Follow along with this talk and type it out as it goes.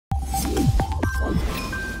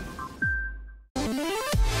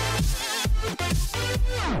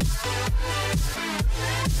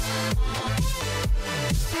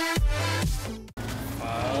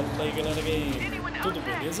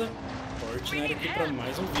beleza? C-Portinari aqui para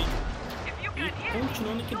mais um vídeo. E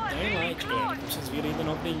continuando aqui no Finalmente, galera. Como vocês viram, ainda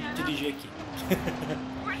não aprendi a dirigir aqui.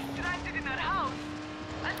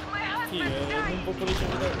 Aqui, eu não vou poder te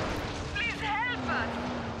ajudar agora.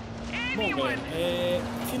 Bom, galera,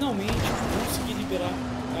 finalmente eu consegui liberar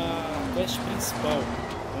a quest principal.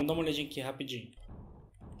 Vamos dar uma olhadinha aqui rapidinho.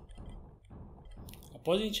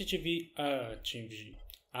 Após a gente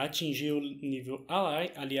atingir o nível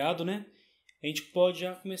aliado, né? A gente pode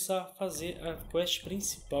já começar a fazer a quest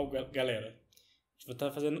principal, galera. A gente vai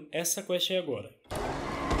estar fazendo essa quest aí agora.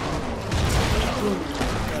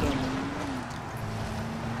 Caramba.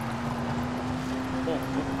 Bom,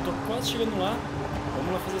 eu tô quase chegando lá.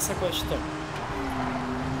 Vamos lá fazer essa quest então.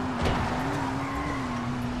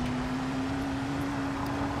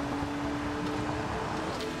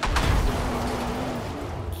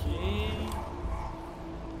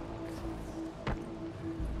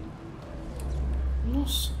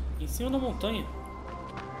 Nossa, em cima da montanha.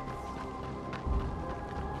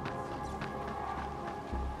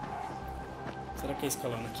 Será que é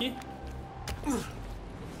escalando aqui?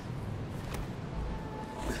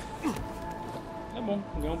 É bom,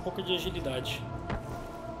 ganhar um pouco de agilidade.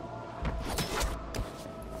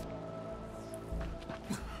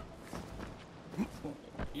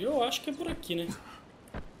 E eu acho que é por aqui, né?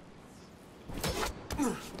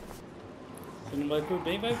 Se não vai por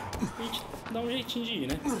bem, vai a gente dar um jeitinho de ir,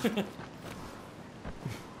 né?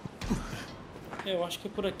 Eu acho que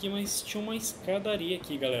é por aqui, mas tinha uma escadaria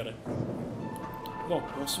aqui, galera. Bom,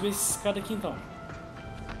 vamos subir essa escada aqui então.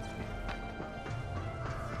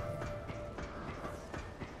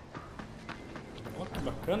 Ó, que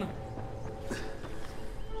bacana.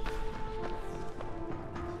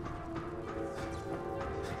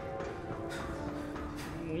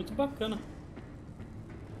 Muito bacana.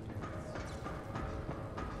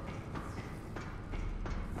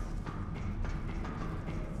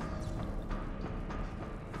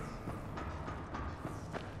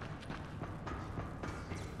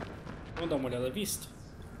 Vamos dar uma olhada à vista?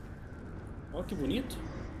 Olha que bonito.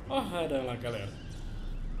 Olha lá, galera.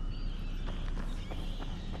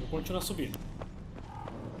 Vou continuar subindo.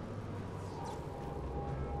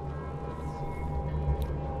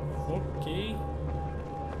 Ok.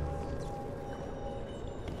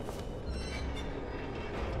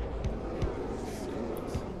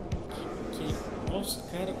 Olha os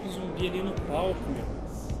caras com zumbi ali no palco, meu.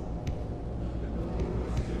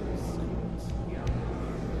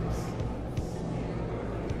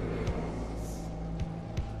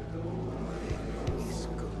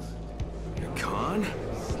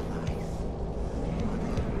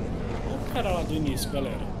 Cara lá do início,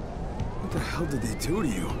 galera. What the hell did they do to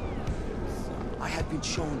you? I had been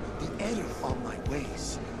shown the error of my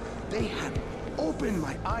ways. They had opened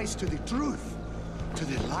my eyes to the truth, to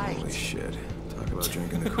the light. Holy shit. Talk about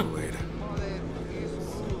drinking the Kool-Aid.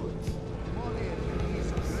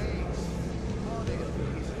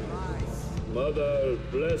 Mother,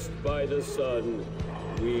 blessed by the sun,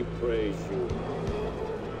 we praise you.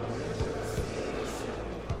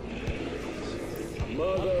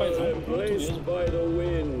 Mother, embraced by the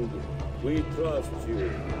wind, we trust you.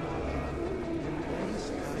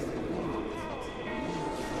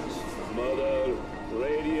 Mother,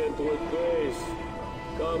 radiant with grace,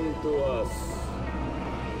 come to us.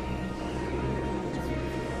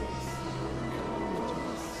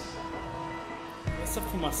 Essa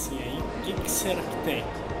fumacinha aí, o que será que tem?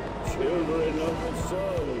 Children of the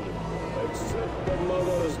sun, accept the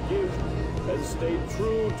mother's gift and stay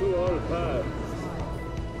true to our path.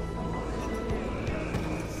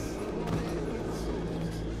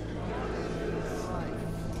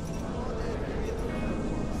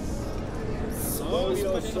 For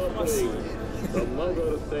your suffering, the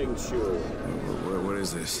mother thanks you. What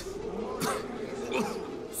is this?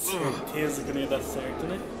 Certeza que não ia dar certo,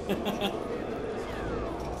 né?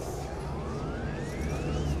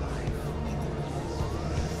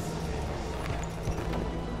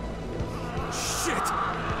 Shit!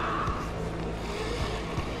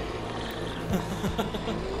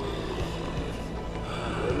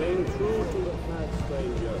 Remain true to the path,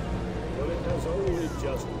 stranger, for it has only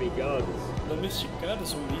just begun. Domesticado,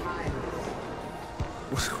 zumbi.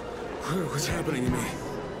 What's happening to me?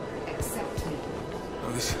 Accept me.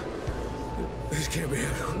 Oh, this can't be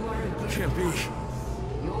happening. Can't be.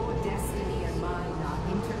 Your destiny and mine are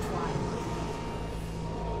intertwined.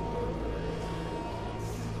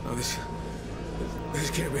 Oh, this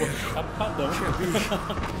can't be happening. Chapadão. Can't be.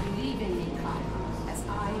 Believe in me, Kyle, as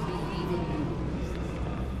I believe in you.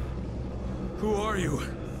 Who are you?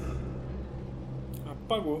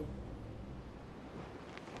 Apagou.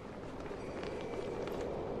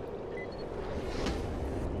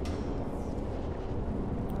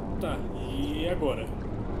 Tá, e agora?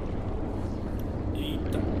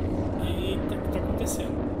 Eita, eita, o que tá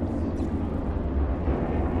acontecendo?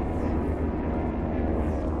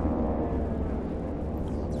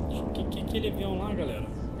 O que é aquele avião lá, galera?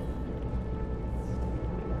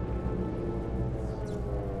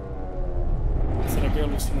 Será que é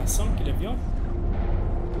alucinação aquele avião?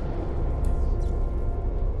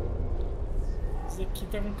 Esse aqui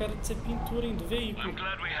tá com cara de ser pintura, hein, do veículo. I'm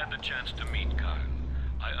glad we had the chance to meet, Kyle.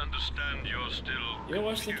 I understand you're still Eu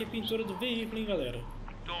acho que isso aqui é pintura do veículo, hein, galera.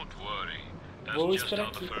 Don't worry. Vou That's just esperar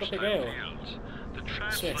how the aqui pra first pegar time ela. feels. The Isso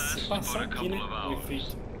trance é, se lasts for passar a aqui, couple né, of o hours.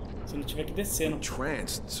 efeito. Se não tiver que descendo.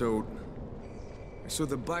 Tranced, so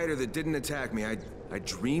the biter that didn't attack me, I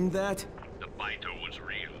dreamed that? The biter was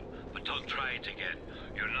real, but don't try it again.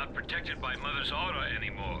 You're not protected by Mother's aura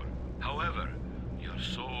anymore. However, your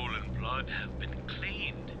soul and blood have been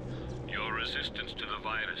cleaned. Your resistance to the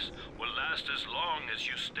virus will last as long as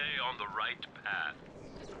you stay on the right path.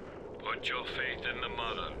 Put your faith in the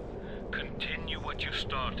Mother. Continue what you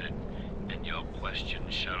started, and your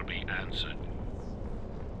questions shall be answered.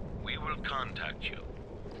 We will contact you.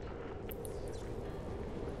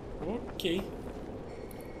 Ok.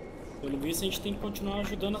 Pelo visto, a gente tem que continuar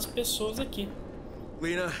ajudando as pessoas aqui.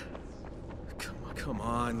 Lena? Come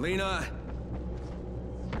on, Lena!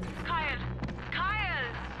 Kyle! Kyle!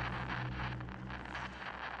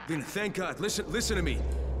 Lena, thank God. Listen to me.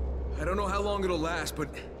 I don't know how long it'll last, but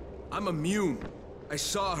I'm immune. I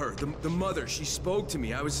saw her, the mother. She spoke to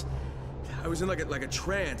me. I was in like a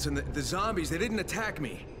trance, and the zombies, they didn't attack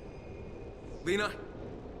me. Lena?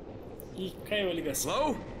 Ih, caiu a ligação.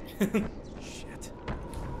 Hello? Shit.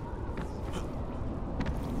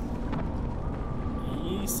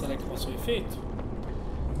 Ih, será que passou o efeito?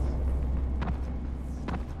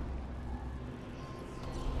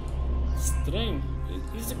 Estranho.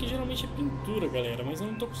 Isso aqui geralmente é pintura, galera, mas eu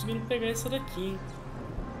não tô conseguindo pegar essa daqui, hein?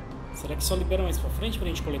 Será que só libera mais pra frente pra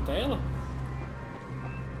gente coletar ela?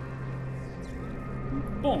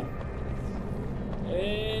 Bom,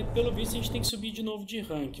 pelo visto a gente tem que subir de novo de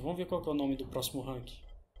rank. Vamos ver qual que é o nome do próximo rank.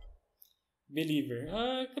 Believer.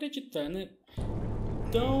 Ah, acreditar, né?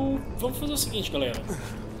 Então, vamos fazer o seguinte, galera.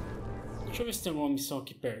 Deixa eu ver se tem alguma missão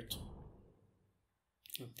aqui perto.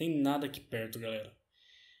 Não tem nada aqui perto, galera.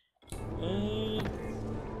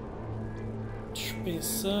 Deixa eu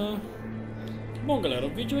pensar. Bom, galera, o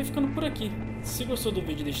vídeo vai ficando por aqui. Se gostou do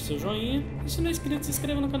vídeo, deixe seu joinha. E se não é inscrito, se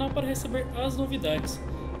inscreva no canal para receber as novidades.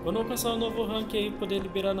 Quando eu alcançar um novo rank aí e poder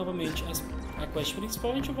liberar novamente a quest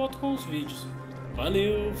principal, a gente volta com os vídeos.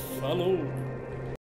 Valeu, falou!